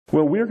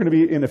Well, we are going to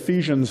be in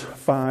Ephesians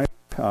 5,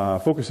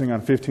 focusing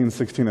on 15,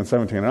 16, and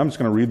 17. And I'm just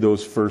going to read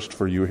those first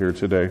for you here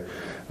today.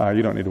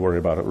 You don't need to worry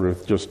about it,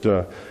 Ruth.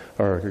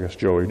 Or I guess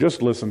Joey.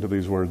 Just listen to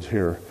these words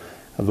here.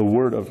 The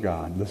Word of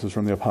God. This is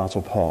from the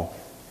Apostle Paul.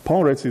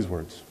 Paul writes these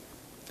words.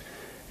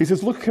 He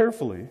says, "Look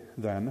carefully,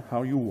 then,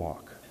 how you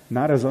walk,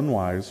 not as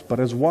unwise, but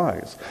as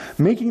wise,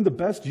 making the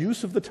best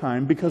use of the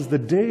time, because the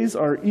days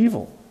are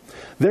evil.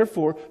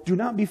 Therefore, do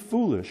not be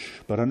foolish,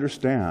 but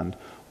understand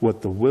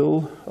what the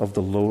will of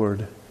the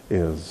Lord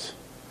is."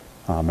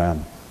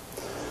 Amen.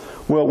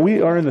 Well,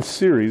 we are in a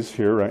series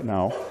here right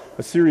now,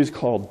 a series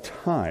called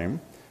Time.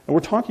 And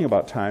we're talking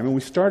about time, and we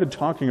started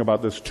talking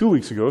about this 2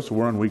 weeks ago, so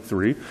we're on week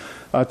 3.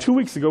 2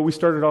 weeks ago, we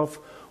started off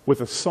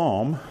with a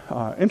psalm,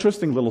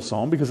 interesting little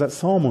psalm, because that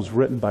psalm was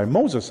written by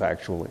Moses,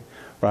 actually,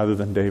 rather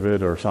than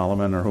David or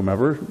Solomon or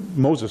whomever.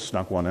 Moses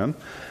snuck one in.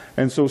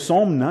 And so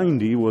Psalm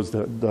 90 was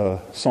the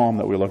psalm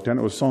that we looked at.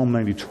 It was Psalm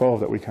 90:12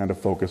 that we kind of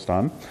focused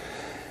on.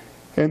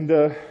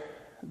 And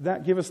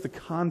that gave us the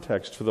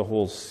context for the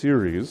whole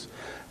series.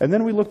 And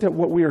then we looked at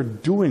what we are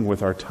doing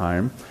with our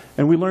time.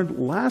 And we learned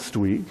last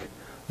week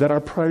that our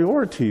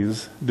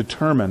priorities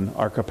determine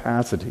our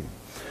capacity.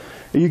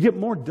 And you get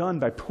more done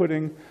by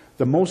putting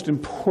the most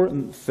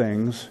important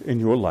things in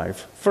your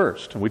life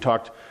first. And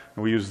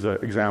we used the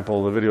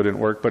example, the video didn't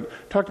work, but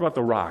talked about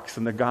the rocks,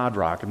 and the God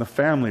rock, and the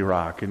family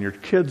rock, and your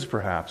kids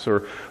perhaps,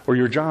 or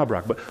your job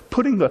rock. But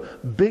putting the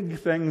big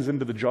things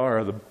into the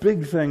jar, the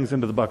big things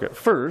into the bucket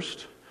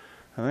first,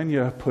 and then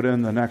you put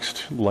in the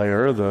next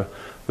layer, the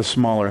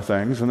smaller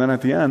things, and then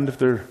at the end, if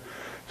there's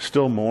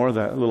still more,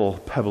 that little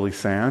pebbly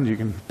sand, you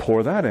can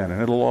pour that in,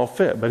 and it'll all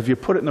fit. But if you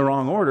put it in the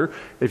wrong order,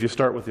 if you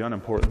start with the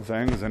unimportant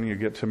things, then you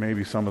get to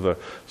maybe some of the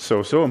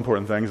so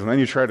important things, and then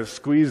you try to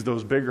squeeze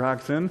those big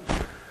rocks in,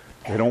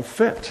 they don't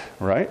fit,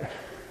 right?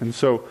 And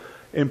so,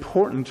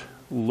 important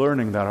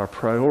learning that our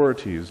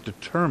priorities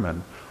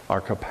determine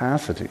our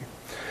capacity.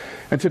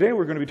 And today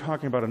we're going to be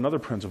talking about another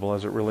principle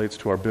as it relates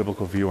to our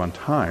biblical view on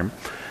time.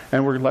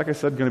 And we're, like I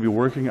said, going to be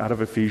working out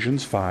of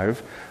Ephesians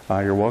 5.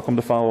 You're welcome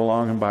to follow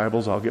along in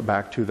Bibles. I'll get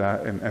back to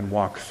that and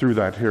walk through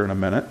that here in a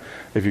minute.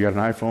 If you got an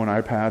iPhone,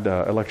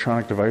 iPad,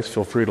 electronic device,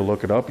 feel free to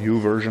look it up.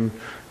 YouVersion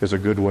is a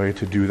good way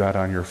to do that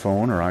on your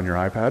phone or on your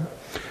iPad.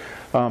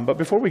 But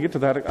before we get to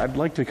that, I'd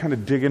like to kind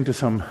of dig into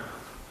some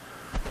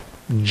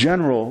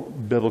general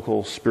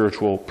biblical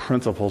spiritual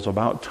principles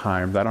about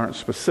time that aren't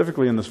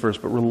specifically in this verse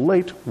but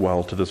relate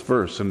well to this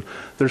verse. And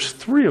there's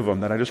 3 of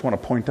them that I just want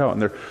to point out.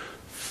 And they're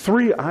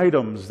 3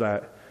 items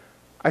that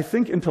I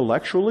think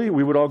intellectually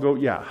we would all go,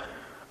 yeah,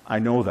 I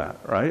know that,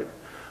 right?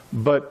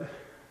 But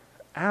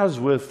as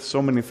with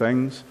so many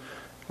things,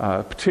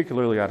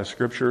 particularly out of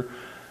Scripture,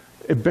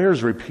 it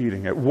bears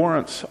repeating. It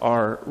warrants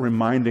our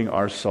reminding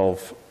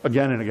ourselves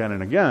again and again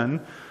and again,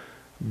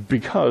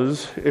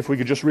 because if we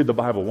could just read the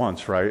Bible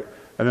once, right,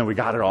 and then we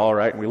got it all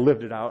right and we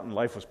lived it out and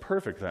life was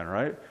perfect then,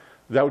 right,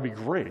 that would be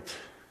great.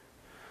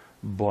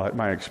 But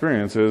my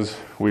experience is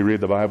we read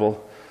the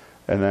Bible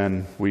and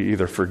then we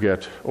either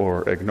forget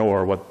or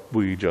ignore what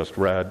we just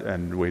read,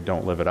 and we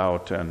don't live it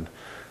out, and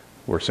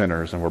we're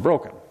sinners and we're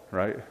broken,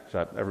 right? Is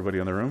that everybody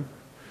in the room?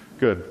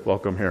 Good.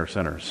 Welcome here,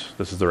 sinners.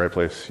 This is the right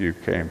place you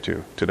came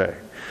to today.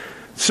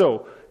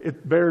 So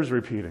it bears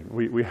repeating.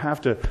 We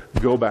have to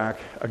go back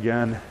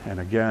again and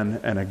again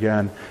and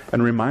again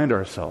and remind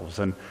ourselves,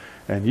 and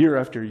year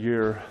after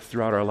year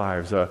throughout our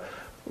lives,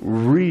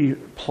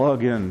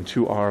 re-plug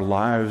into our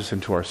lives,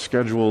 into our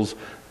schedules,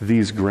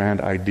 these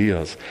grand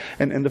ideas.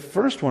 And the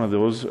first one of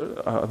those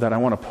that I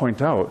want to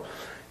point out,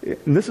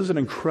 and this is an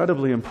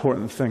incredibly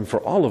important thing for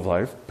all of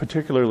life,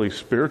 particularly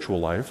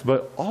spiritual life,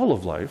 but all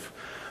of life,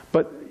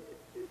 but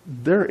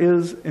there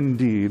is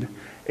indeed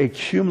a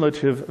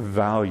cumulative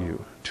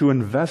value to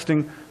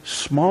investing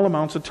small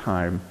amounts of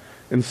time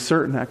in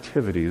certain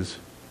activities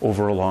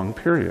over a long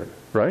period,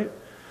 right?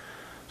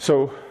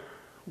 So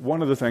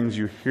one of the things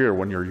you hear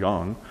when you're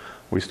young,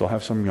 we still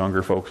have some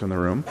younger folks in the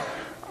room.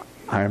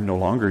 I am no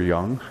longer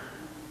young,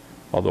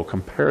 although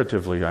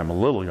comparatively I'm a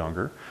little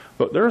younger,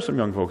 but there are some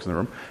young folks in the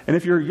room. And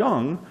if you're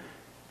young,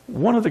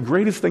 one of the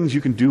greatest things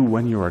you can do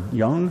when you are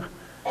young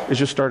is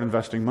just start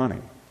investing money,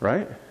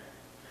 right?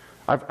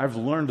 I've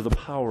learned the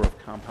power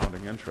of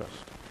compounding interest.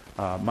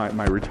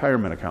 My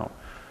retirement account,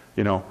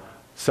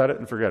 set it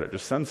and forget it.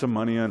 Just send some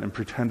money in and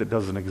pretend it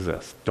doesn't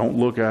exist. Don't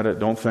look at it,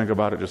 don't think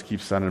about it, just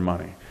keep sending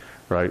money,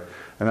 right?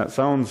 And that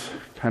sounds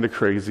kind of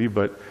crazy,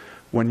 but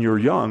when you're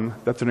young,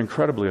 that's an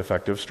incredibly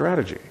effective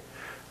strategy,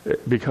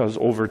 because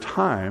over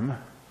time,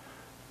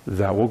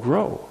 that will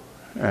grow.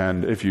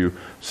 And if you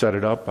set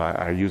it up,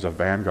 I use a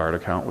Vanguard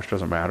account, which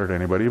doesn't matter to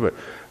anybody, but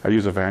I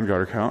use a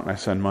Vanguard account and I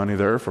send money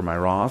there for my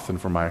Roth and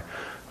for my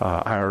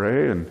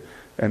IRA,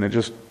 and it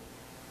just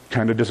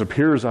kind of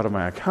disappears out of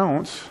my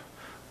accounts.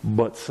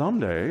 But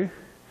someday,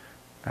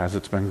 as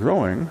it's been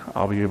growing,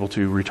 I'll be able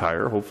to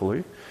retire,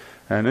 hopefully,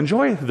 and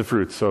enjoy the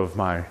fruits of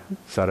my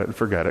set it and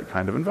forget it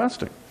kind of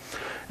investing.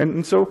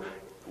 And so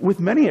with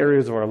many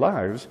areas of our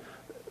lives,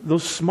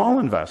 those small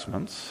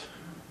investments,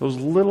 those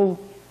little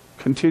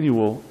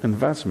continual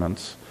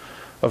investments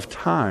of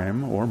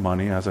time or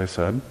money, as I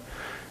said,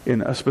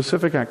 in a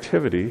specific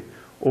activity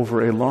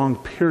over a long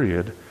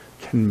period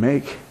can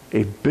make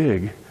a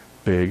big,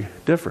 big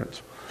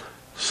difference.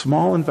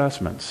 Small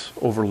investments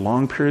over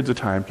long periods of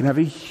time can have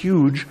a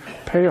huge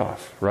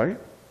payoff, right?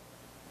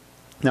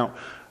 Now,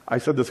 I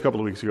said this a couple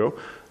of weeks ago.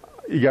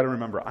 You got to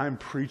remember, I'm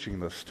preaching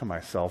this to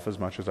myself as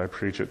much as I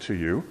preach it to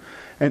you.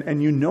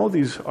 And you know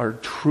these are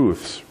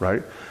truths,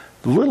 right?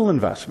 Little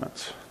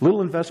investments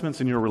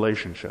in your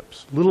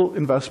relationships, little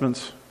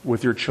investments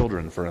with your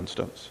children, for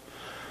instance.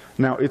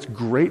 Now, it's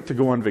great to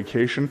go on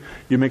vacation.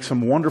 You make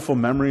some wonderful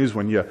memories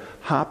when you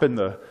hop in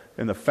the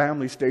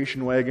family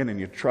station wagon and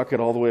you truck it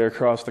all the way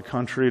across the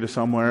country to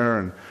somewhere,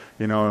 and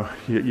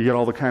you get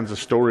all the kinds of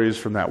stories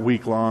from that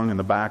week long in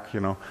the back.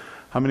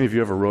 How many of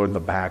you ever rode in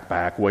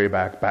the way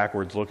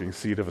backwards looking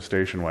seat of a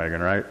station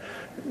wagon, right?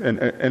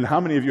 And how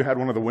many of you had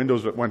one of the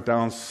windows that went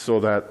down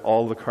so that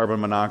all the carbon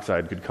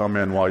monoxide could come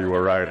in while you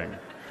were riding?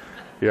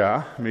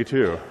 Yeah, me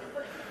too.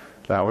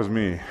 That was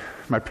me.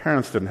 My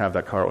parents didn't have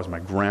that car. It was my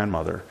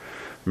grandmother.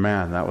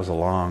 Man, that was a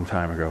long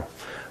time ago.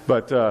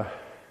 But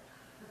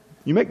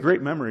you make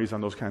great memories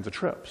on those kinds of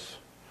trips.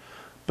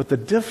 But the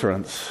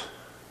difference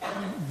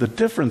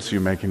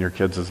you make in your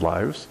kids'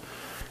 lives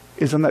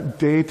is on that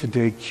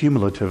day-to-day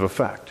cumulative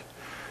effect.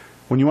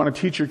 When you want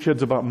to teach your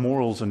kids about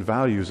morals and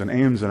values and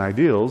aims and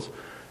ideals,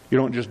 you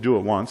don't just do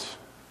it once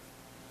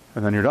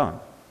and then you're done.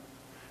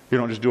 You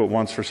don't just do it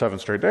once for 7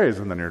 straight days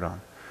and then you're done.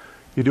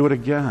 You do it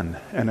again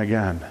and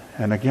again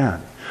and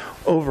again,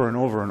 over and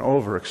over and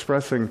over,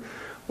 expressing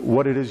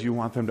what it is you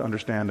want them to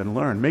understand and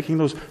learn, making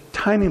those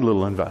tiny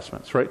little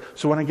investments, right?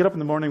 So when I get up in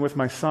the morning with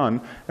my son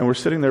and we're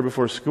sitting there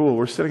before school,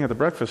 we're sitting at the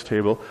breakfast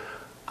table,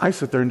 I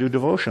sit there and do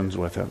devotions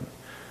with him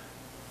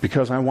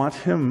because I want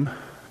him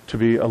to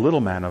be a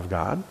little man of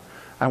God.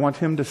 I want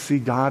him to see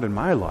God in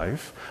my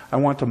life. I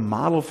want to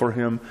model for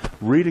him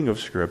reading of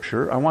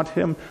Scripture. I want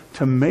him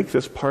to make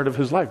this part of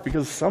his life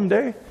because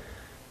someday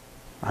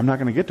I'm not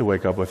going to get to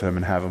wake up with him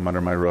and have him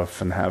under my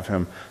roof and have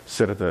him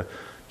sit at the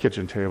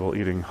kitchen table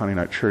eating Honey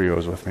Nut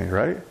Cheerios with me,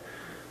 right?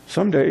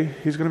 Someday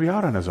he's going to be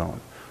out on his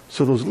own.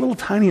 So those little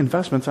tiny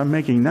investments I'm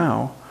making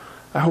now,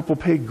 I hope will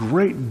pay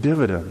great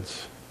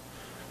dividends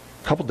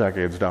a couple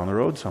decades down the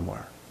road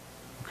somewhere.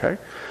 Okay?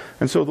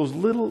 And so those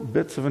little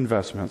bits of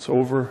investments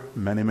over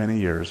many, many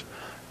years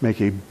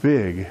make a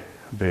big,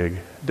 big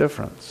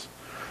difference.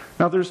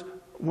 Now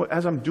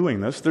as I'm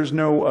doing this, there's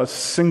no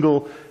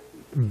single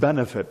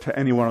benefit to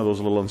any one of those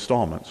little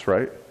installments,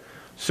 right?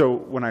 So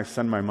when I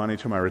send my money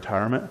to my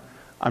retirement,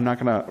 I'm not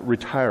going to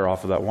retire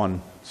off of that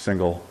one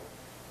single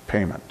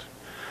payment.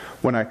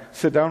 When I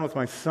sit down with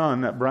my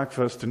son at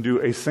breakfast and do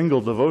a single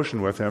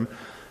devotion with him,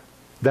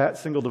 that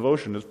single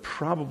devotion is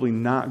probably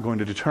not going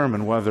to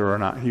determine whether or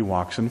not he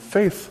walks in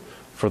faith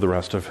for the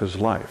rest of his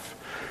life.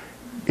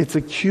 It's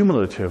a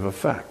cumulative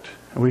effect,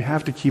 and we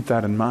have to keep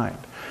that in mind.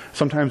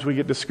 Sometimes we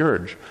get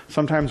discouraged.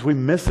 Sometimes we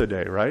miss a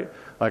day, right?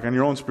 Like on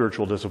your own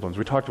spiritual disciplines.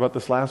 We talked about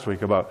this last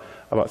week about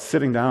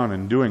sitting down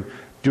and doing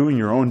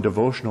your own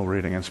devotional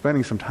reading and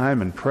spending some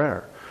time in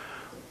prayer.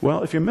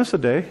 Well, if you miss a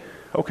day,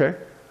 okay,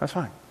 that's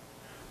fine.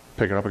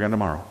 Pick it up again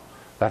tomorrow.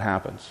 That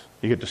happens.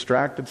 You get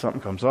distracted,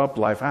 something comes up,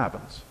 life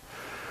happens.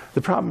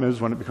 The problem is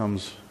when it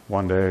becomes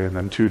 1 day and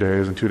then 2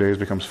 days and 2 days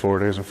becomes 4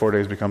 days and 4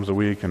 days becomes a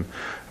week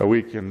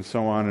and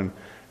so on, and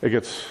it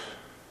gets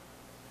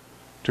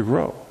to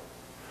grow.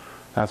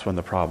 That's when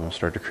the problems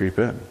start to creep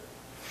in.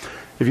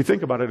 If you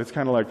think about it, it's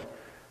kind of like,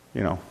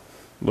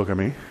 look at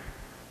me.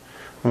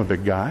 I'm a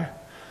big guy.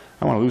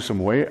 I want to lose some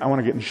weight. I want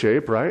to get in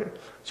shape, right?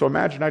 So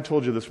imagine I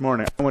told you this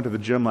morning, I went to the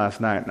gym last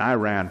night and I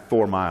ran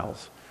 4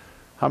 miles.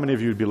 How many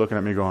of you would be looking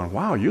at me going,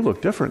 wow, you look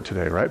different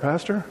today, right,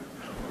 Pastor?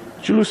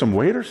 Did you lose some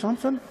weight or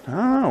something? I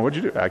don't know.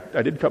 What'd you do?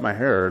 I did cut my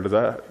hair.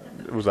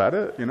 Was that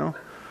it,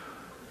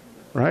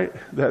 Right?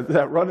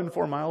 That running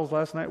 4 miles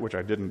last night, which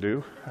I didn't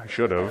do. I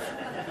should have.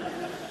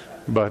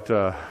 But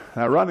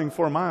that running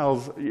 4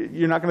 miles,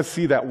 you're not going to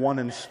see that one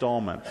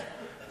installment.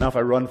 Now, if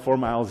I run 4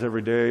 miles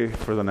every day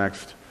for the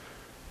next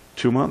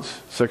 2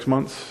 months, 6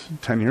 months,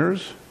 10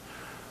 years,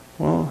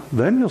 well,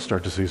 then you'll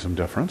start to see some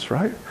difference,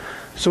 right?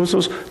 So it's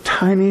those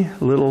tiny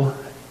little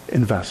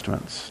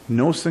investments.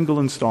 No single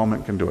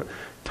installment can do it.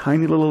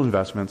 Tiny little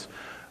investments.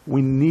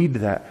 We need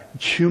that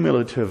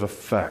cumulative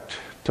effect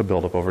to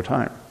build up over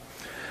time.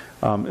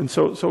 And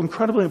so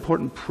incredibly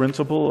important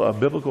principle, a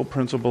biblical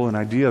principle, an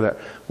idea that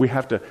we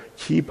have to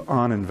keep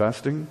on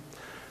investing,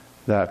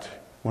 that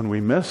when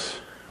we miss,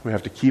 we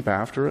have to keep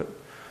after it,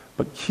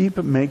 but keep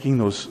making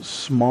those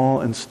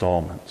small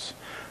installments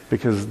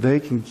because they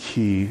can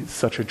key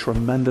such a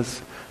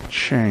tremendous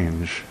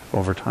change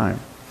over time.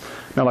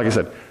 Now, like I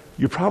said,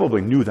 you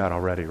probably knew that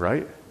already,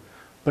 right?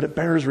 But it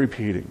bears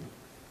repeating.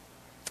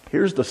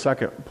 Here's the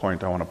second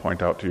point I want to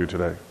point out to you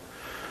today.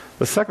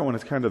 The second one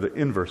is kind of the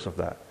inverse of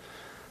that.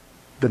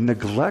 The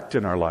neglect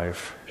in our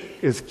life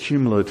is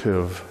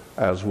cumulative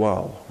as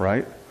well,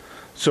 right?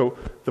 So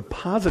the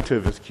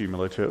positive is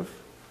cumulative,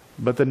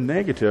 but the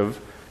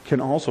negative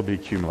can also be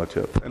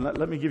cumulative. And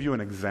let me give you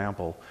an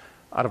example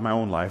out of my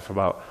own life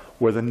about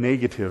where the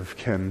negative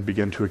can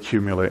begin to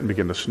accumulate and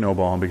begin to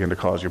snowball and begin to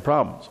cause you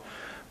problems.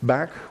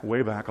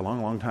 Way back, a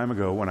long, long time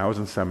ago when I was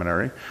in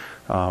seminary,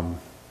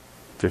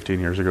 15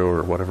 years ago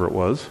or whatever it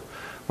was,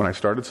 when I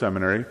started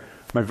seminary,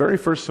 my very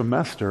first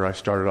semester I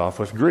started off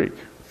with Greek.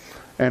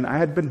 And I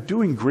had been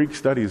doing Greek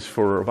studies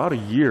for about a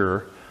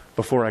year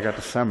before I got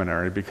to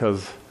seminary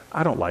because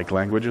I don't like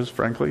languages,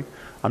 frankly.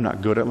 I'm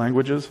not good at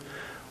languages.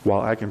 While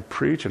I can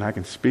preach and I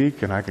can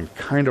speak and I can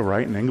kind of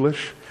write in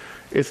English,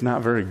 it's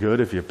not very good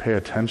if you pay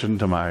attention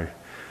to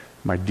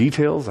my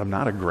details. I'm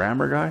not a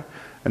grammar guy.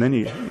 And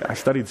then I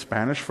studied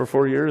Spanish for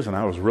 4 years, and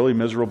I was really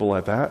miserable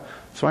at that.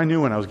 So I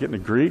knew when I was getting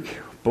to Greek,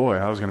 boy,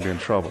 I was going to be in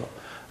trouble.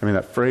 I mean,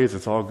 that phrase,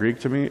 "it's all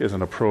Greek to me," is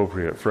an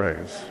appropriate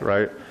phrase,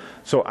 right?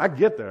 So I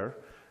get there,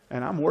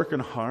 and I'm working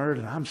hard,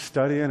 and I'm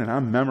studying, and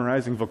I'm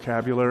memorizing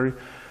vocabulary.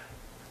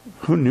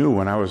 Who knew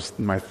when I was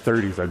in my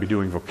 30s I'd be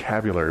doing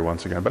vocabulary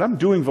once again? But I'm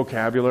doing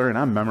vocabulary, and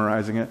I'm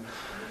memorizing it.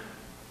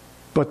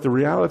 But the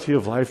reality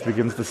of life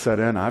begins to set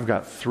in. I've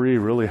got 3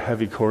 really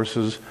heavy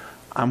courses.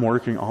 I'm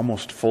working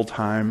almost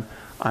full-time.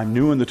 I'm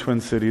new in the Twin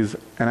Cities,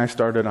 and I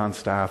started on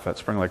staff at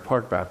Spring Lake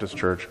Park Baptist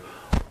Church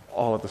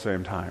all at the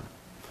same time.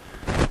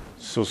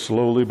 So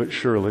slowly but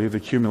surely, the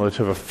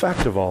cumulative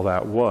effect of all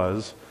that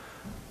was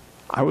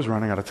I was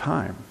running out of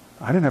time.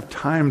 I didn't have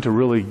time to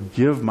really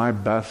give my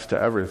best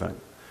to everything.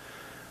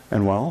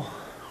 And well,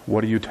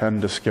 what do you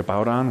tend to skip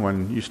out on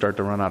when you start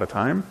to run out of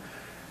time?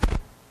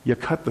 You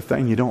cut the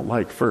thing you don't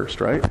like first,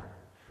 right?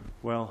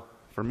 Well,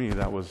 for me,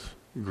 that was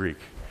Greek.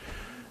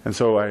 And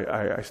so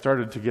I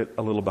started to get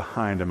a little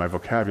behind in my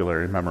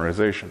vocabulary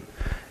memorization.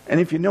 And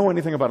if you know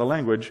anything about a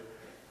language,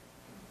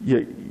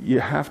 you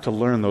have to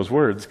learn those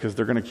words because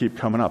they're going to keep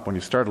coming up. When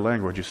you start a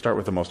language, you start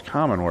with the most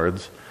common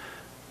words,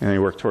 and then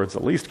you work towards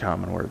the least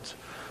common words.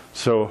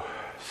 So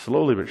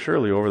slowly but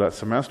surely over that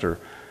semester,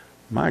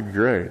 my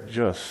grade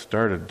just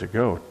started to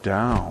go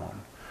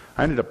down.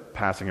 I ended up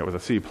passing it with a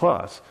C+,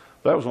 but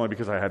that was only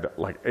because I had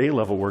like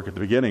A-level work at the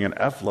beginning and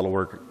F-level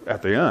work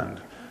at the end,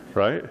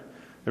 right?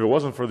 If it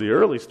wasn't for the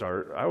early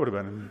start, I would have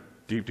been in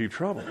deep, deep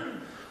trouble.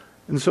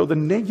 And so the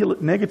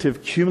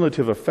negative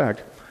cumulative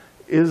effect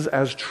is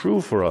as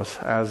true for us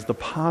as the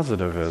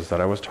positive is that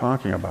I was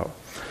talking about.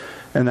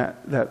 And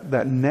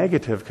that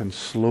negative can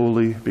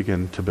slowly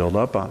begin to build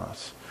up on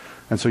us.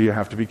 And so you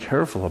have to be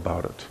careful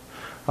about it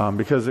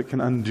because it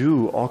can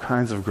undo all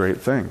kinds of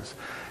great things.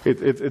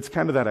 It's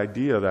kind of that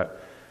idea that,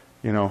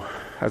 you know,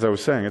 as I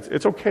was saying,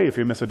 it's okay if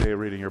you miss a day of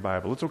reading your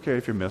Bible. It's okay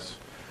if you miss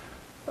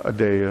a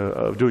day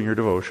of doing your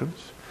devotions.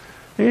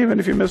 Even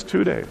if you miss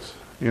 2 days,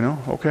 you know,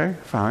 okay,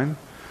 fine.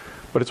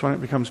 But it's when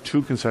it becomes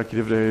 2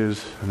 consecutive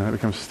days, and then it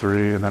becomes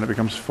 3, and then it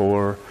becomes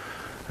 4,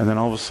 and then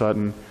all of a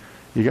sudden,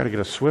 you got to get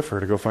a Swiffer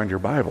to go find your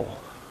Bible,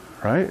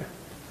 right?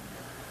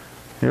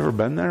 You ever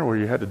been there where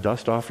you had to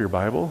dust off your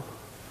Bible?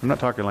 I'm not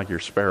talking like your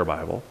spare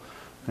Bible.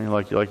 I mean,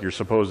 like your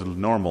supposed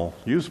normal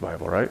used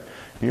Bible, right?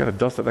 You got to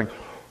dust that thing,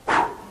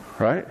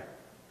 right?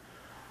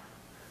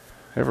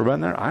 Ever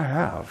been there? I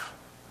have,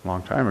 a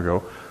long time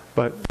ago,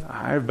 but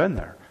I've been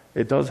there.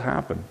 It does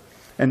happen.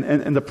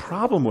 And the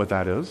problem with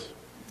that is,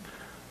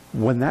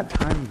 when that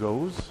time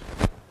goes,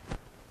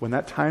 when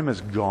that time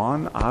is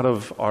gone out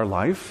of our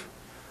life,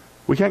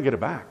 we can't get it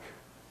back,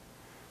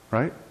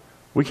 right?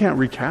 We can't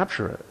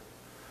recapture it.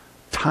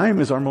 Time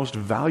is our most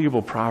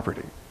valuable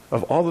property.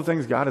 Of all the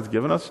things God has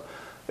given us,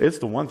 it's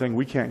the one thing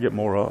we can't get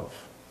more of.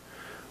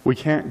 We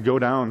can't go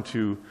down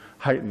to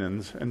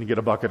Heightenan's and get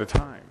a bucket of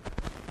time.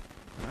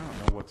 I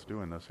don't know what's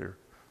doing this here.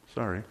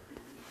 Sorry.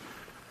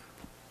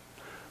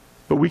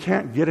 But we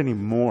can't get any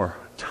more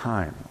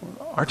time.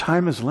 Our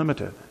time is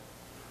limited.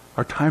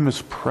 Our time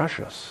is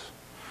precious.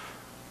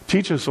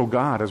 Teach us, O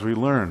God, as we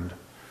learned,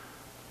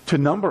 to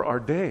number our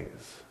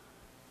days,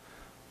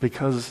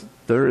 because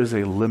there is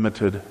a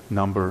limited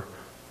number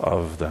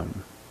of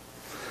them.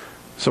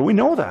 So we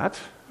know that,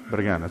 but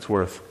again, it's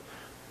worth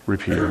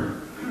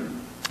repeating.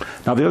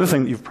 Now, the other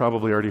thing that you've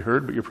probably already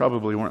heard, but you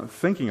probably weren't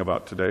thinking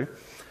about today,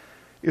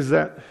 is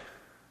that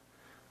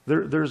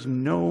there's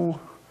no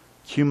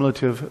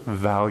cumulative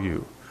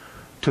value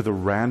to the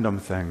random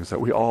things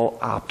that we all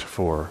opt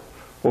for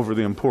over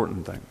the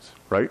important things,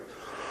 right?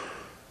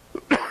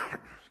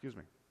 Excuse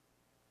me.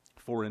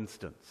 For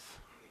instance,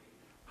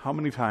 how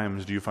many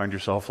times do you find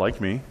yourself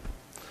like me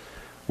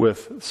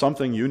with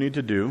something you need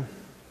to do,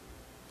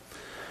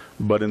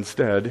 but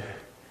instead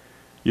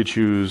you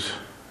choose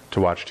to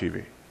watch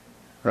TV,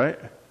 right?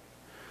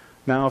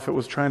 Now, if it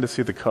was trying to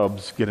see the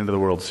Cubs get into the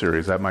World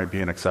Series, that might be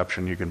an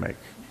exception you can make.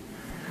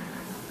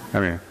 I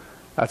mean,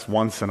 that's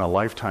once in a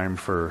lifetime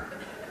for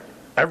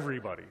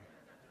everybody.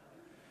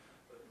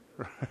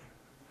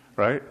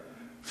 Right?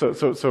 So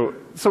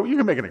you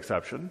can make an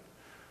exception,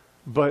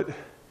 but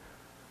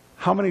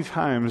how many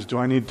times do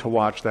I need to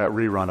watch that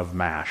rerun of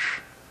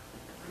MASH?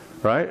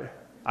 Right?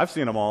 I've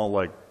seen them all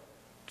like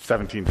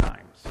 17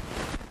 times.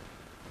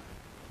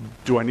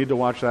 Do I need to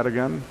watch that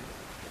again?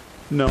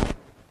 No.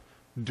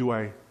 Do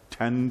I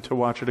tend to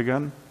watch it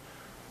again?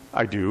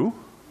 I do.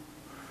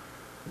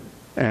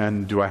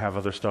 And do I have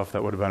other stuff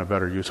that would have been a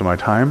better use of my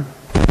time?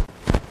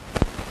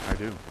 I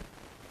do.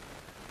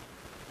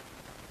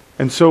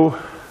 And so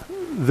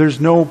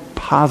there's no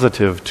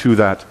positive to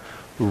that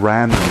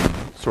random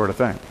sort of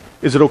thing.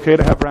 Is it okay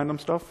to have random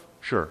stuff?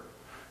 Sure.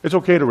 It's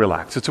okay to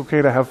relax. It's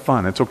okay to have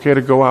fun. It's okay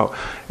to go out.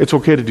 It's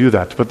okay to do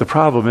that. But the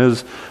problem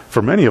is,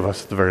 for many of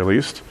us at the very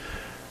least,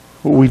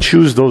 we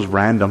choose those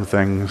random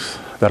things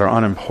that are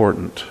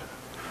unimportant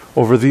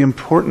over the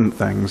important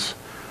things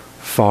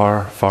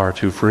far, far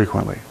too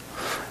frequently.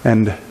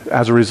 And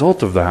as a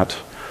result of that,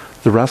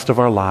 the rest of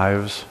our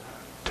lives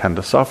tend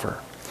to suffer.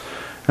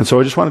 And so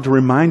I just wanted to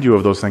remind you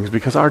of those things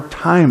because our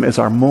time is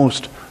our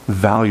most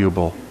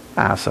valuable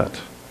asset.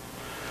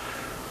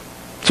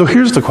 So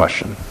here's the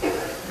question.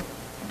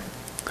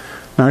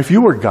 Now, if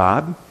you were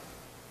God,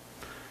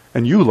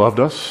 and you loved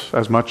us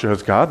as much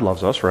as God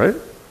loves us, right?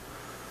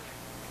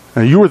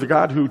 And you were the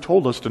God who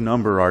told us to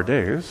number our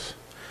days.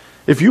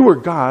 If you were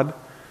God,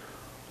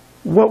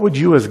 what would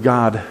you as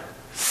God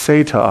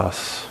say to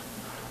us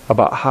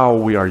about how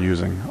we are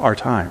using our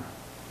time?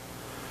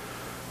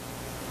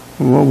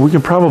 Well, we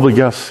can probably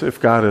guess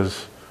if God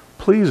is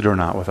pleased or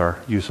not with our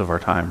use of our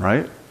time,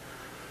 right?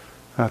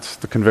 That's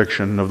the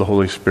conviction of the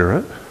Holy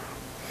Spirit.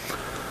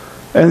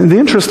 And the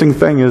interesting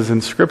thing is in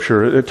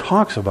Scripture, it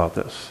talks about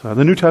this.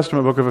 The New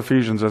Testament book of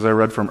Ephesians, as I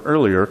read from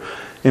earlier,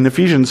 in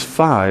Ephesians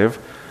 5,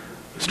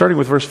 starting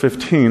with verse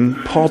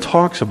 15, Paul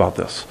talks about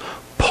this.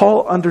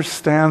 Paul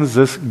understands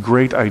this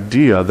great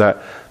idea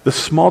that the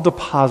small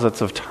deposits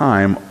of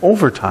time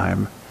over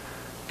time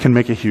can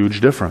make a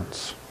huge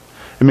difference.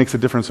 It makes a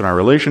difference in our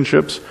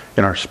relationships,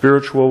 in our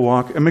spiritual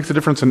walk. It makes a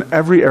difference in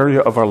every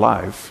area of our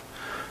life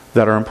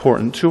that are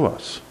important to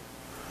us.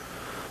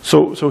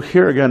 So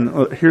here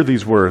again, hear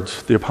these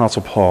words. The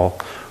Apostle Paul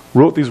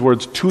wrote these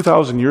words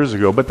 2,000 years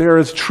ago, but they are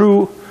as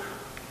true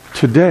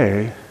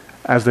today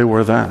as they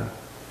were then.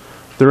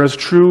 They're as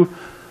true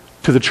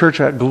to the church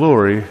at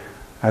Glory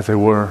as they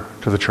were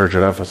to the church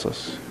at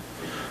Ephesus.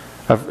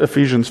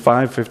 Ephesians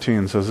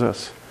 5:15 says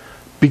this,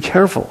 be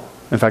careful.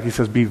 In fact, he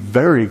says be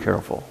very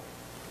careful,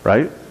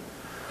 right?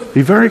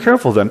 Be very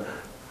careful then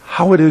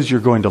how it is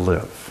you're going to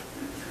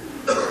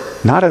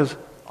live. Not as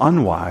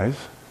unwise.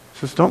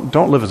 He says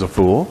don't live as a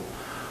fool,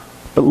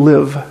 but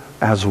live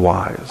as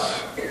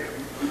wise.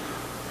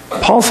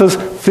 Paul says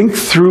think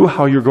through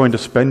how you're going to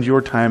spend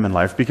your time in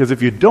life, because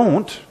if you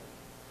don't,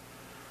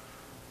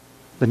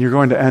 then you're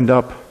going to end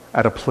up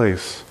at a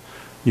place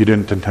you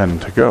didn't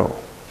intend to go.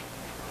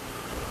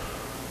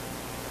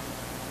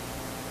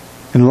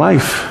 In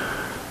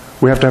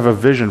life, we have to have a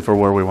vision for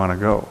where we want to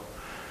go,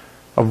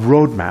 a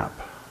roadmap,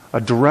 a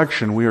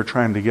direction we are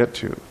trying to get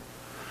to.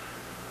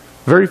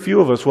 Very few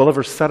of us will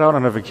ever set out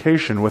on a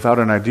vacation without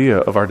an idea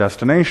of our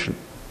destination.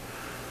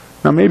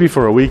 Now, maybe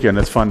for a weekend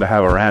it's fun to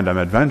have a random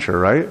adventure,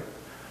 right?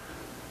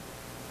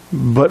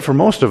 But for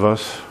most of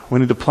us, we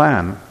need to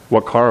plan.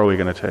 What car are we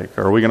going to take?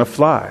 Are we going to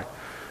fly?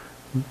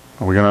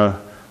 Are we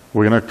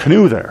going to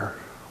canoe there?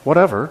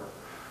 Whatever.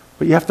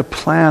 But you have to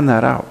plan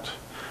that out.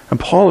 And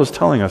Paul is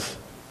telling us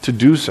to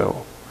do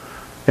so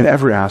in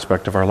every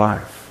aspect of our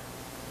life.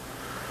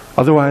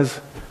 Otherwise,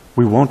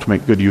 we won't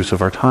make good use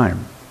of our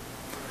time.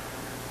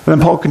 And then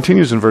Paul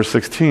continues in verse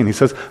 16. He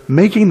says,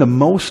 making the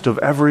most of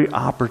every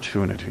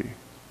opportunity.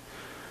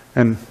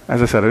 And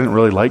as I said, I didn't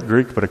really like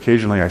Greek, but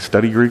occasionally I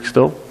study Greek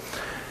still.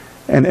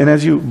 And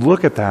as you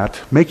look at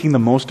that, making the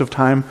most of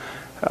time,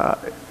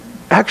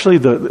 actually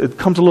it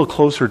comes a little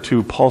closer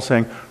to Paul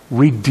saying,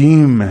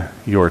 redeem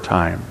your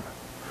time.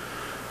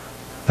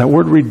 That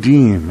word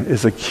redeem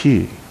is a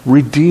key.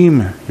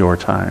 Redeem your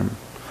time.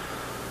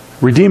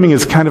 Redeeming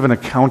is kind of an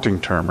accounting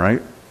term,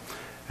 right?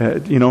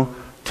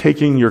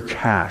 Taking your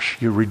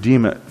cash, you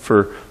redeem it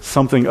for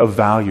something of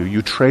value.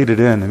 You trade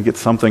it in and get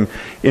something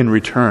in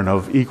return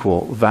of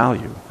equal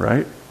value,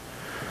 right?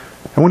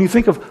 And when you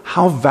think of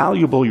how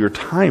valuable your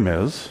time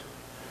is,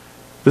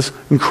 this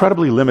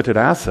incredibly limited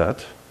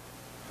asset,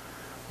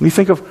 when you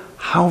think of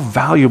how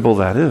valuable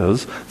that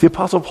is, the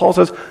Apostle Paul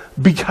says,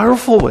 be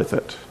careful with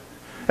it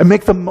and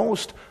make the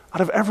most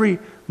out of every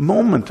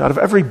moment, out of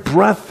every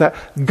breath that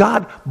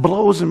God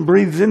blows and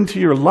breathes into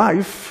your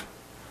life.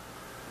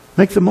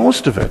 Make the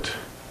most of it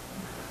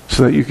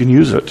so that you can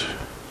use it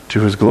to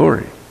His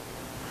glory.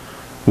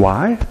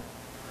 Why?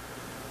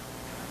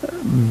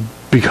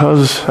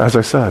 Because, as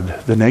I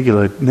said, the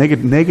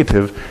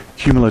negative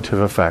cumulative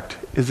effect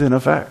is in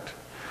effect.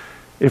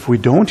 If we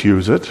don't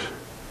use it,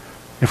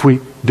 if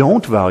we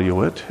don't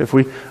value it, if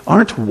we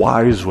aren't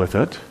wise with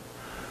it,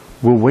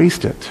 we'll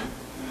waste it,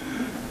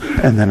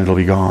 and then it'll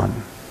be gone.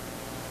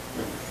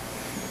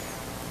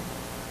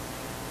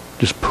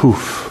 Just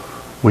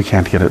poof, we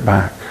can't get it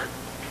back.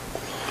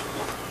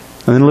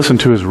 And then listen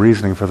to his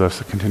reasoning for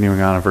this,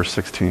 continuing on in verse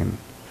 16.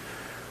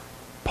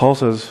 Paul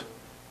says,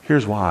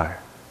 here's why.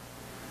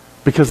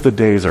 Because the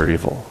days are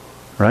evil,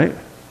 right?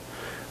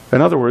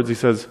 In other words, he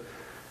says,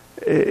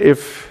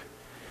 if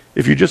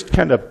you just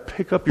kind of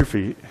pick up your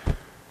feet,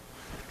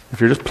 if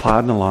you're just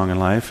plodding along in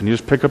life and you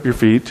just pick up your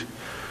feet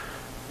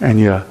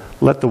and you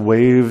let the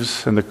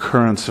waves and the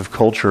currents of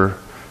culture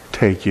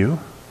take you,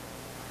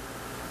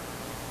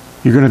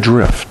 you're going to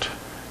drift.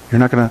 You're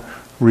not going to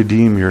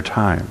redeem your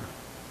time.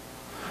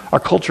 Our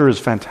culture is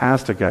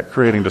fantastic at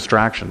creating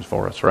distractions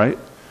for us, right?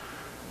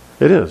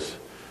 It is.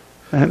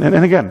 And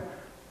again,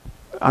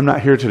 I'm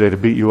not here today to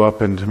beat you up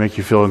and to make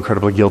you feel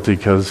incredibly guilty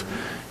because,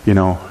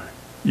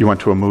 you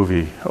went to a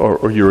movie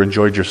or you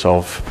enjoyed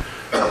yourself,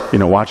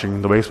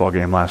 watching the baseball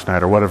game last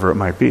night or whatever it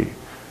might be.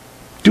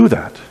 Do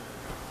that.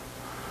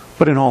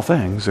 But in all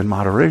things, in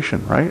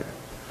moderation, right?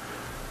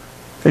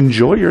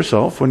 Enjoy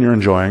yourself when you're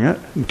enjoying it.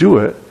 Do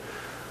it.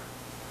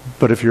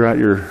 But if you're at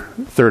your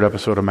third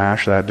episode of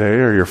MASH that day,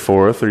 or your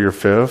fourth, or your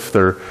fifth,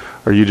 or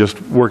you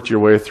just worked your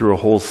way through a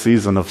whole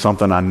season of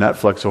something on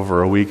Netflix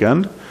over a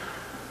weekend,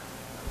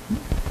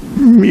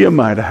 you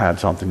might have had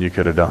something you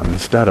could have done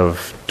instead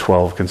of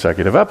 12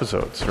 consecutive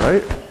episodes,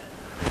 right?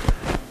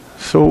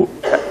 So,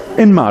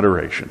 in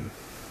moderation.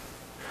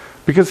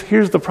 Because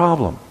here's the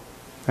problem.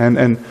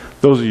 And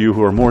those of you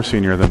who are more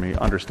senior than me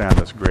understand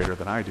this greater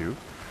than I do.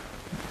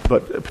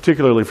 But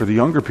particularly for the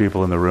younger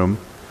people in the room,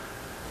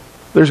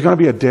 there's going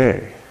to be a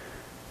day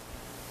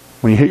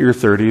when you hit your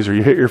 30s or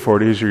you hit your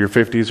 40s or your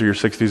 50s or your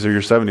 60s or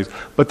your 70s.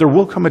 But there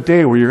will come a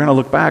day where you're going to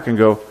look back and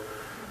go,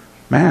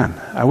 man,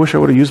 I wish I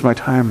would have used my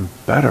time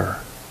better.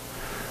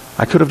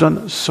 I could have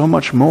done so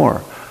much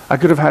more. I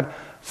could have had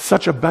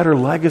such a better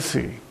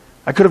legacy.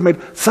 I could have made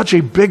such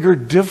a bigger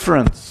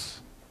difference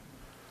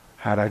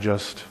had I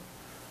just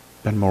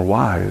been more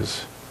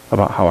wise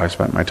about how I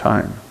spent my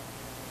time.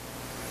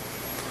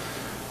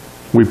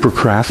 We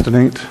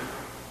procrastinate.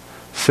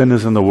 Sin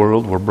is in the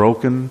world. We're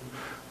broken.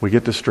 We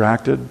get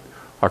distracted.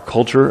 Our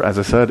culture, as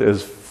I said,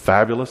 is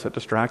fabulous at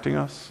distracting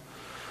us.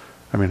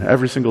 I mean,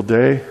 every single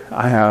day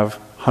I have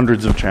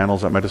hundreds of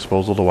channels at my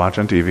disposal to watch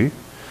on TV.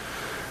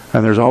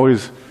 And there's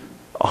always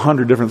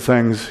 100 different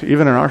things,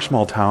 even in our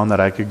small town, that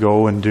I could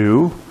go and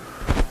do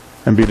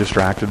and be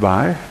distracted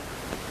by.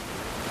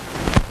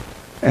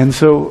 And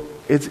so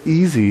it's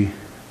easy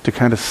to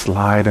kind of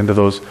slide into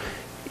those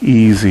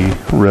easy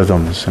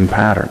rhythms and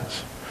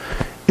patterns.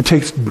 It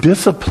takes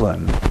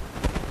discipline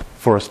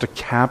for us to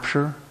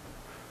capture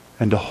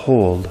and to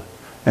hold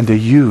and to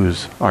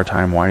use our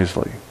time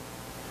wisely.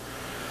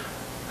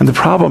 And the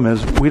problem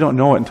is we don't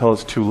know it until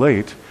it's too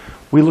late.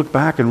 We look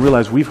back and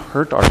realize we've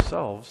hurt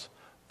ourselves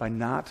by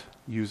not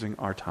using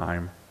our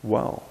time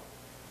well.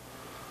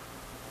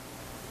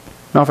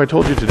 Now, if I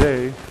told you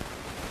today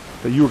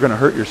that you were going to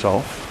hurt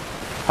yourself,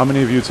 how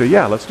many of you would say,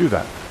 yeah, let's do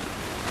that?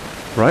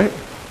 Right?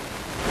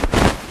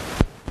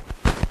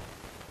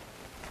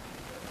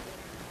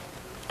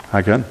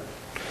 Again,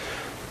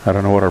 I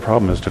don't know what our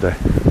problem is today.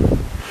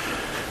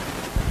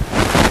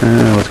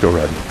 Let's go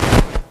red.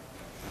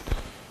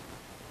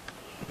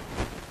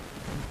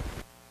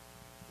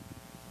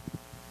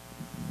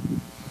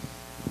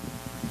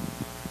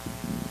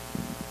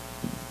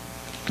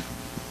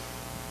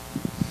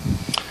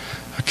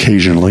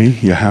 Occasionally,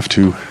 you have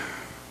to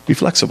be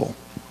flexible.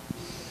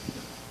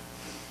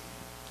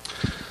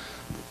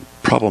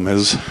 Problem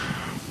is,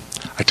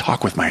 I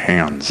talk with my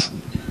hands.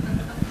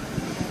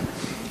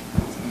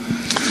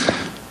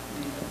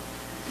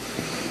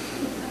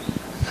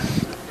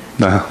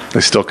 They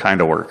still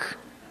kind of work.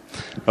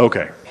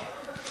 Okay.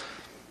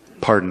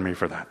 Pardon me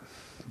for that.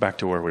 Back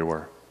to where we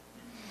were.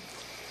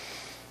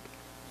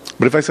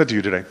 But if I said to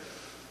you today,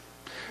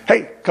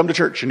 hey, come to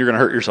church and you're going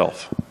to hurt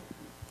yourself,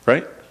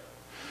 right?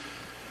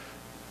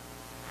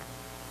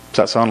 Does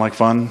that sound like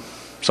fun?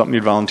 Something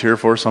you'd volunteer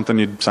for? Something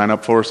you'd sign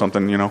up for?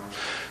 Something,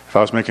 if I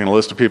was making a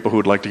list of people who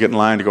would like to get in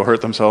line to go hurt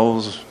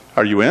themselves,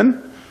 are you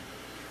in?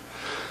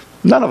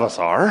 None of us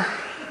are,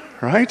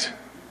 right?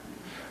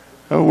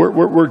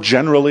 We're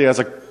generally, as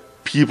a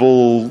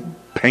people,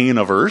 pain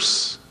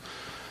averse.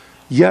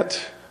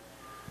 Yet,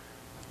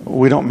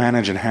 we don't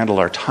manage and handle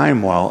our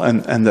time well.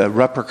 And the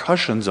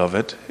repercussions of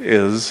it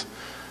is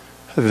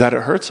that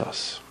it hurts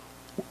us.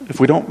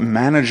 If we don't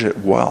manage it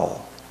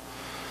well,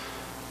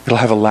 it'll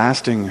have a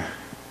lasting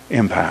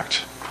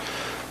impact,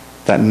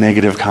 that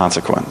negative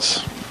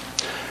consequence.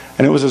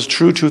 And it was as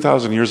true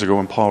 2,000 years ago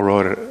when Paul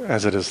wrote it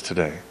as it is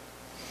today.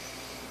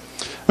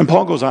 And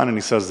Paul goes on and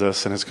he says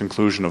this in his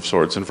conclusion of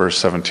sorts in verse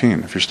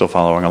 17, if you're still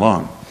following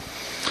along.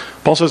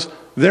 Paul says,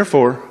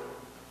 therefore,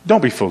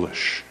 don't be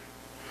foolish,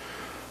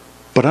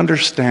 but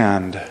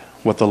understand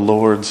what the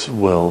Lord's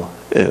will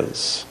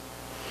is.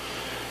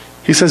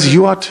 He says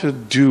you ought to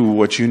do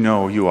what you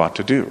know you ought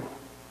to do,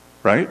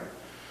 right?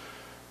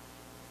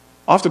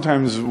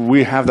 Oftentimes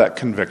we have that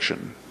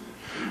conviction.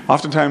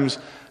 Oftentimes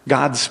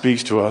God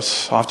speaks to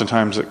us.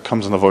 Oftentimes it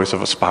comes in the voice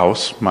of a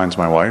spouse. Mine's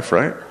my wife,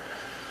 right?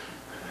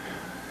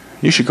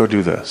 You should go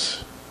do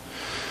this.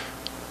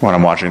 When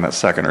I'm watching that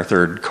second or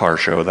third car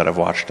show that I've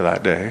watched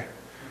that day.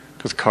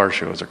 Because car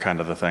shows are kind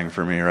of the thing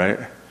for me, right?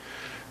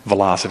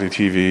 Velocity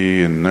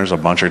TV, and there's a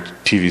bunch of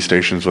TV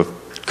stations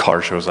with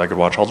car shows I could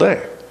watch all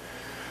day.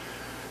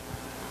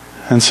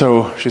 And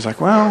so she's like,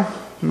 well,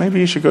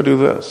 maybe you should go do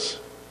this.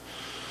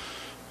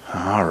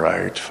 All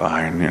right,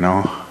 fine,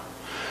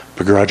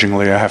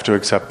 Begrudgingly, I have to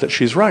accept that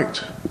she's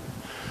right.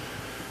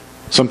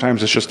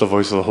 Sometimes it's just the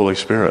voice of the Holy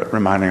Spirit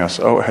reminding us,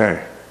 oh,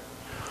 hey,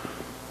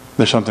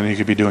 there's something you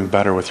could be doing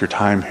better with your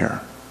time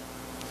here.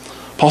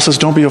 Paul says,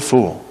 don't be a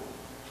fool.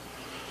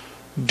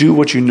 do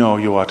what you know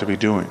you ought to be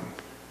doing.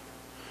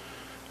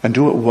 And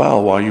do it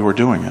well while you are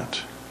doing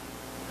it.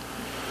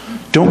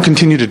 Don't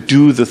continue to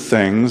do the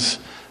things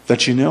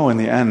that you know in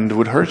the end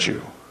would hurt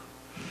you.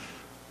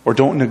 Or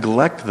don't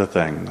neglect the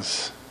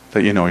things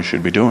that you know you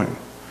should be doing.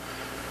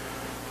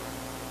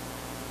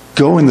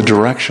 Go in the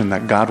direction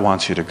that God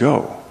wants you to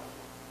go,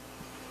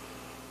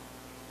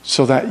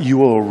 so that you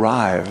will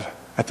arrive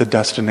at the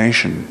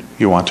destination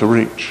you want to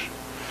reach.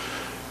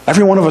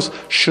 Every one of us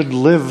should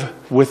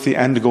live with the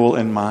end goal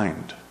in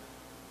mind,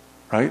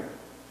 right?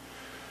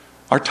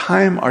 Our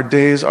time, our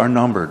days are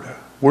numbered.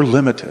 We're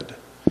limited.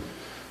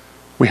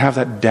 We have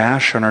that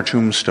dash on our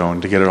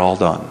tombstone to get it all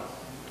done.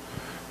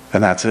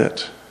 And that's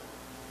it.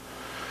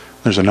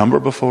 There's a number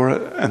before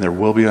it, and there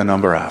will be a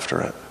number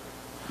after it.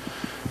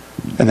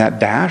 And that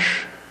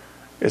dash,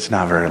 it's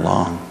not very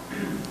long.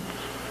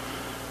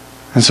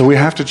 And so we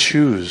have to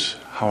choose,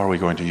 how are we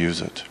going to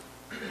use it?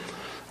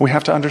 We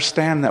have to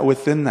understand that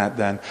within that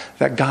then,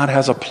 that God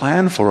has a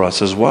plan for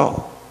us as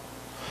well.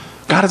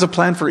 God has a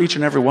plan for each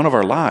and every one of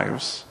our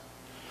lives.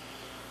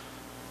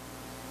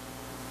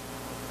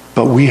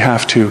 But we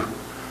have to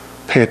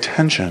pay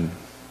attention.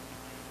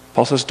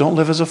 Paul says, don't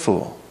live as a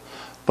fool,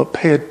 but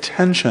pay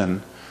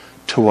attention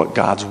to what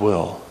God's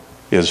will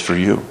is for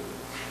you.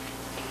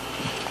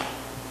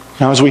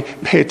 Now, as we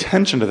pay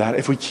attention to that,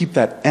 if we keep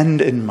that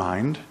end in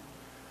mind,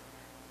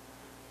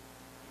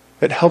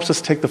 it helps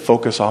us take the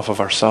focus off of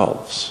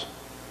ourselves.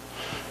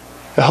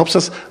 It helps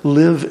us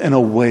live in a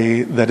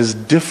way that is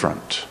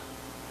different.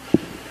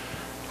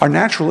 Our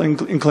natural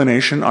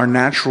inclination, our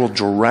natural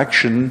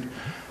direction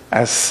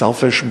as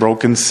selfish,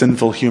 broken,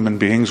 sinful human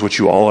beings, which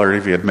you all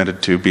already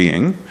admitted to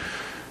being,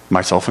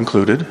 myself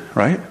included,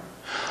 right?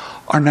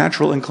 Our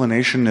natural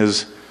inclination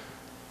is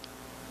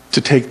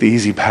to take the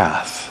easy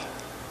path.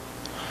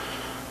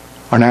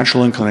 Our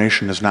natural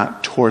inclination is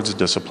not towards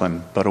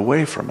discipline, but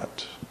away from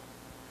it.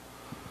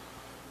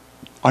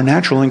 Our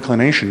natural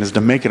inclination is to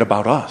make it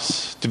about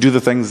us, to do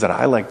the things that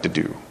I like to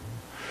do,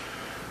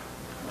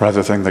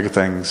 rather than the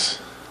things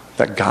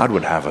that God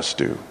would have us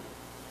do.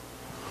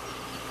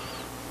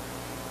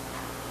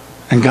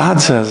 And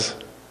God says,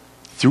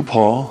 through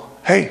Paul,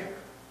 hey,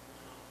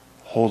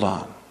 hold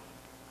on.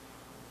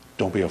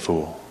 Don't be a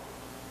fool.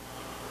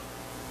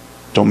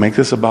 Don't make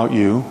this about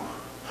you.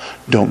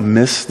 Don't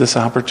miss this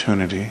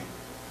opportunity.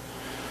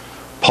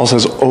 Paul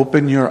says,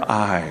 open your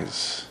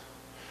eyes.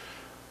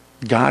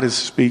 God is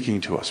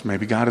speaking to us.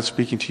 Maybe God is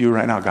speaking to you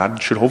right now.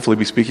 God should hopefully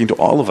be speaking to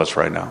all of us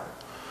right now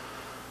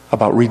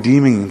about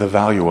redeeming the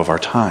value of our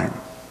time.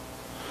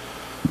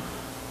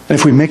 And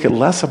if we make it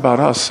less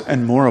about us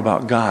and more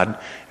about God,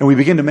 and we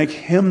begin to make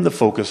Him the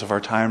focus of our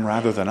time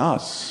rather than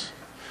us,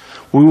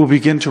 we will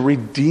begin to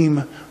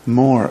redeem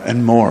more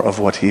and more of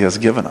what He has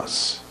given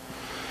us.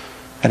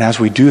 And as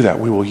we do that,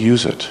 we will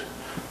use it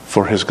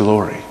for His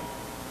glory.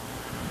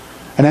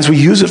 And as we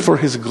use it for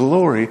His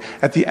glory,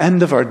 at the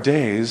end of our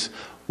days,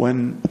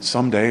 when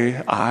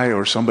someday I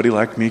or somebody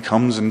like me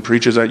comes and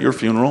preaches at your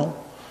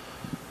funeral,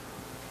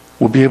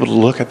 we'll be able to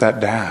look at that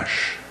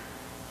dash.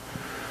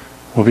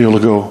 We'll be able to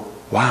go,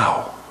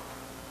 wow,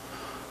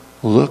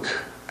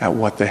 look at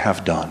what they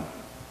have done.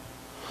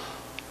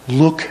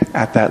 Look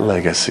at that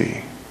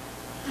legacy.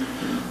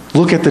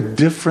 Look at the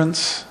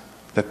difference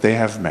that they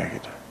have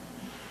made.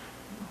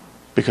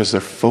 Because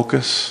their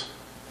focus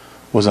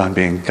was on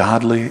being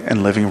godly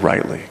and living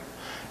rightly,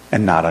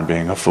 and not on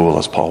being a fool,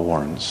 as Paul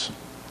warns.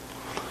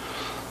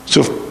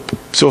 So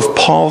if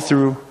Paul,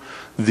 through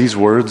these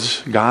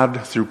words,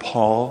 God through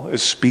Paul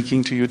is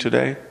speaking to you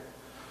today,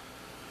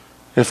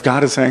 if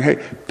God is saying,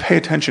 hey, pay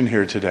attention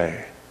here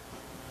today,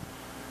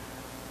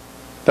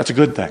 that's a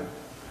good thing.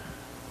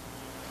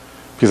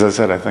 Because as I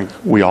said, I think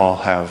we all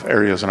have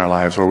areas in our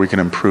lives where we can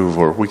improve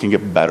or we can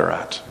get better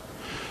at.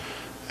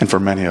 And for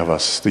many of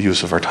us, the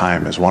use of our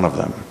time is one of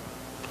them.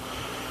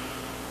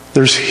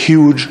 There's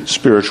huge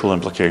spiritual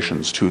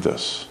implications to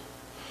this.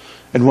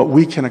 And what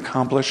we can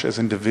accomplish as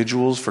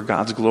individuals for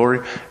God's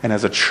glory and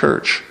as a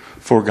church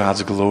for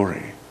God's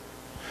glory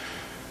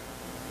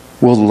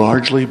will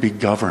largely be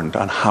governed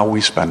on how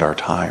we spend our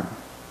time.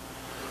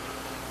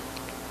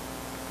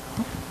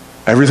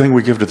 Everything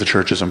we give to the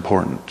church is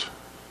important.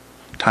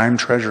 Time,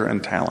 treasure,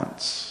 and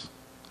talents.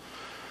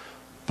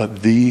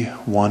 But the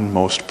one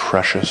most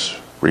precious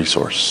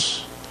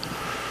resource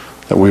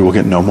that we will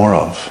get no more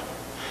of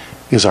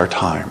is our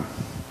time.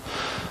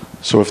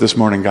 So if this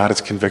morning God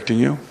is convicting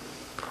you,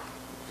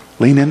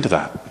 lean into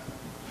that.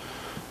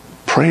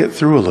 Pray it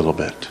through a little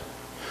bit.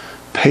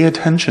 Pay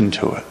attention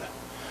to it.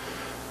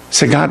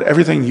 Say, God,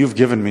 everything you've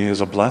given me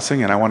is a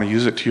blessing and I want to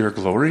use it to your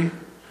glory,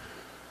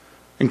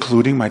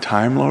 including my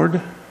time,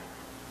 Lord.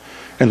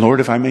 And Lord,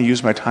 if I may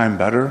use my time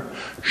better,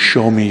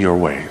 show me your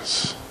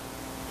ways.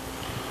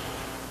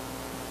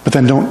 But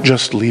then don't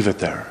just leave it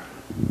there.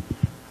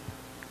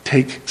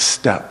 Take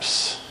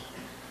steps.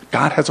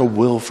 God has a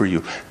will for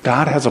you.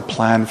 God has a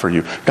plan for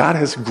you. God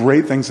has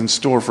great things in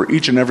store for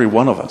each and every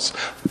one of us.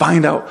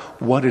 Find out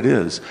what it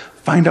is.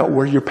 Find out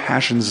where your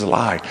passions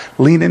lie.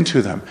 Lean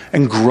into them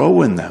and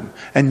grow in them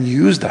and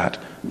use that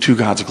to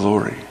God's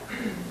glory.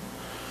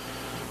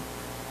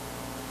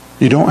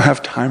 You don't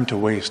have time to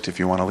waste if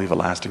you want to leave a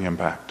lasting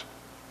impact,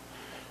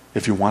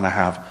 if you want to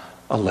have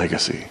a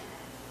legacy,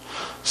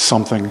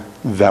 something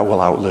that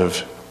will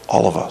outlive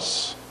all of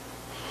us.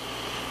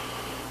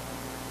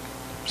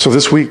 So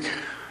this week,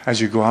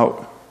 as you go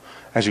out,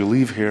 as you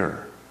leave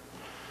here,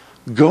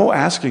 go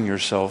asking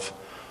yourself,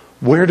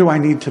 where do I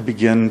need to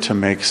begin to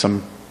make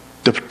some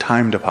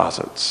time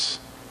deposits?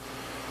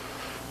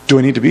 Do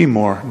I need to be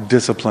more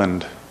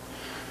disciplined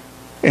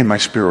in my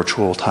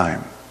spiritual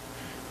time,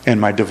 in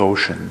my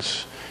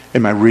devotions,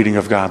 in my reading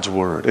of God's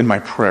Word, in my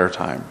prayer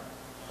time?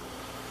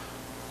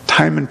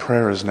 Time in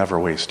prayer is never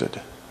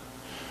wasted.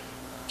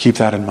 Keep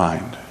that in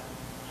mind.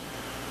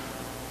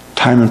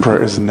 Time in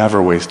prayer is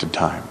never wasted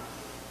time.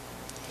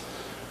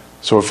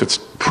 So if it's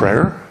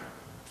prayer,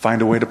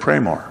 find a way to pray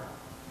more.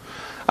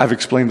 I've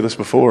explained this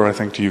before, I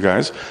think, to you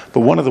guys,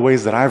 but one of the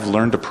ways that I've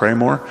learned to pray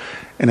more,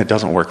 and it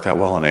doesn't work that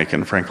well in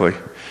Aiken, frankly,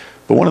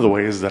 but one of the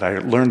ways that I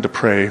learned to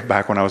pray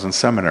back when I was in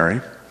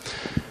seminary,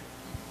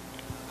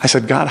 I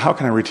said, God, how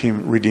can I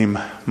redeem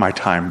my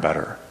time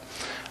better?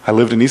 I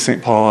lived in East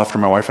St. Paul after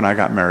my wife and I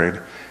got married,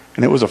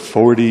 and it was a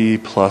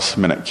 40-plus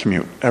minute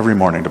commute every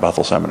morning to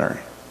Bethel Seminary,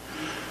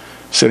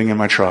 sitting in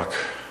my truck,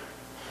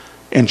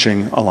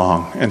 inching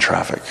along in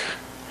traffic.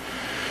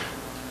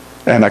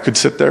 And I could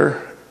sit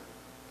there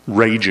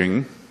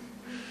raging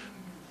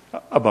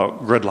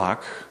about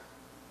gridlock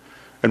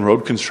and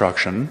road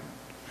construction,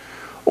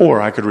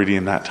 or I could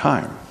redeem that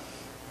time.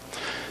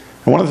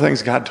 And one of the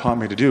things God taught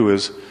me to do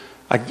is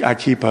I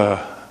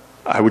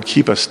would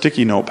keep a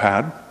sticky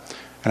notepad,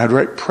 and I'd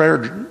write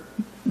prayer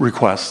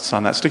requests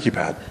on that sticky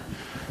pad,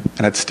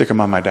 and I'd stick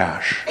them on my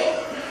dash.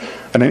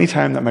 And any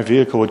time that my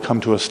vehicle would come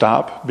to a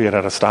stop, be it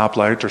at a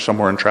stoplight or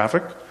somewhere in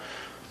traffic,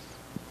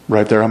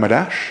 right there on my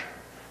dash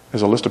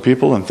is a list of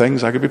people and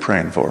things I could be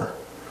praying for.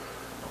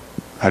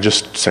 I'd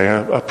just say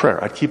a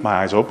prayer. I'd keep my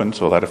eyes open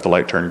so that if the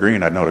light turned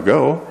green, I'd know to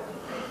go.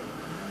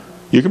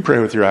 You can pray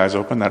with your eyes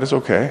open. That is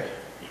okay.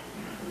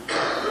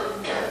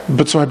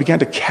 But so I began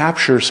to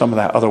capture some of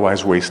that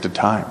otherwise wasted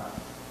time.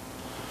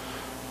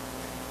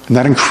 And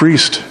that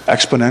increased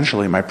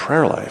exponentially my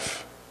prayer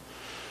life.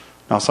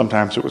 Now,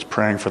 sometimes it was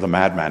praying for the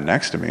madman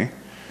next to me,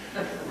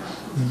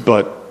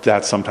 but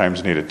that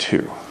sometimes needed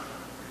too.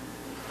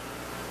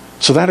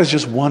 So that is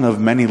just one of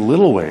many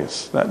little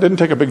ways. That didn't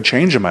take a big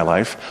change in my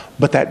life,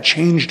 but that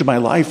changed my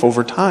life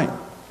over time.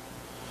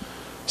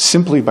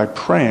 Simply by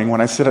praying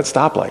when I sit at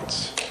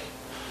stoplights.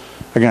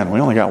 Again, we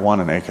only got one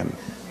in Aiken.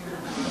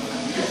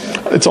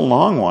 It's a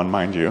long one,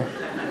 mind you.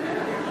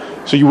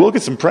 So you will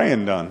get some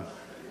praying done.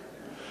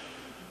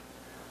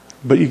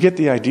 But you get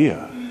the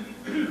idea.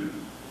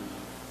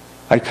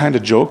 I kind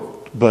of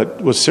joked,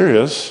 but was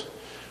serious.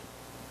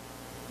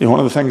 You know, one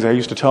of the things I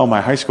used to tell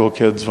my high school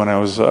kids when I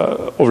was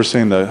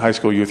overseeing the high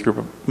school youth group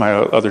of my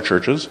other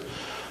churches,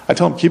 I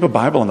tell them, keep a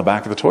Bible in the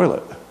back of the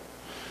toilet.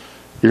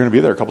 You're going to be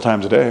there a couple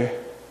times a day.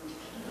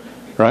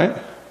 Right?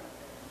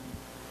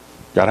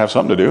 Got to have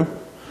something to do.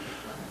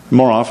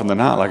 More often than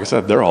not, like I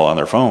said, they're all on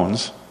their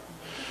phones.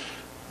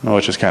 No,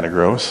 it's just kind of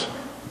gross.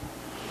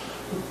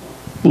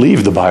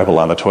 Leave the Bible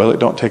on the toilet.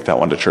 Don't take that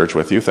one to church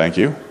with you, thank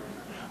you.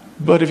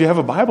 But if you have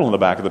a Bible in the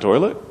back of the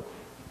toilet,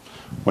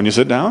 when you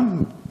sit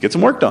down, get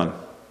some work done,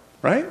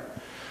 right?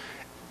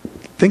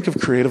 Think of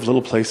creative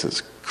little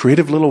places,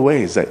 creative little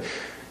ways that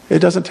it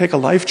doesn't take a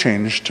life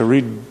change to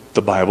read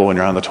the Bible when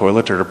you're on the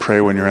toilet or to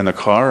pray when you're in the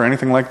car or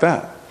anything like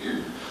that.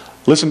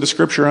 Listen to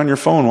scripture on your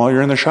phone while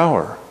you're in the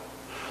shower.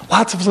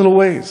 Lots of little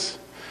ways.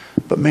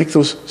 But make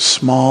those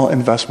small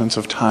investments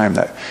of time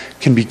that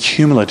can be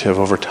cumulative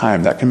over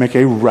time, that can make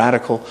a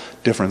radical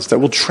difference, that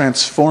will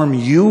transform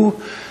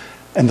you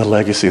and the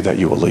legacy that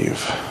you will leave.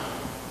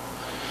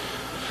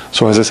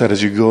 So as I said,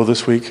 as you go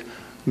this week,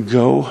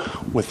 go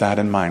with that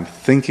in mind,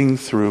 thinking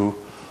through,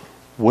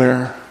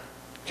 where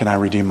can I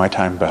redeem my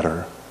time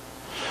better?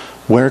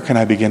 Where can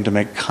I begin to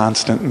make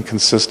constant and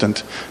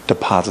consistent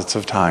deposits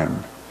of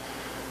time?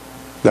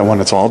 That when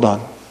it's all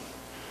done,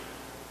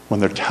 when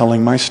they're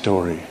telling my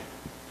story,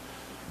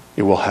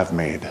 it will have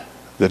made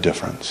the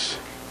difference.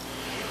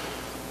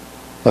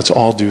 Let's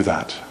all do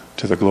that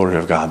to the glory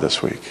of God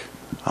this week.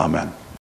 Amen.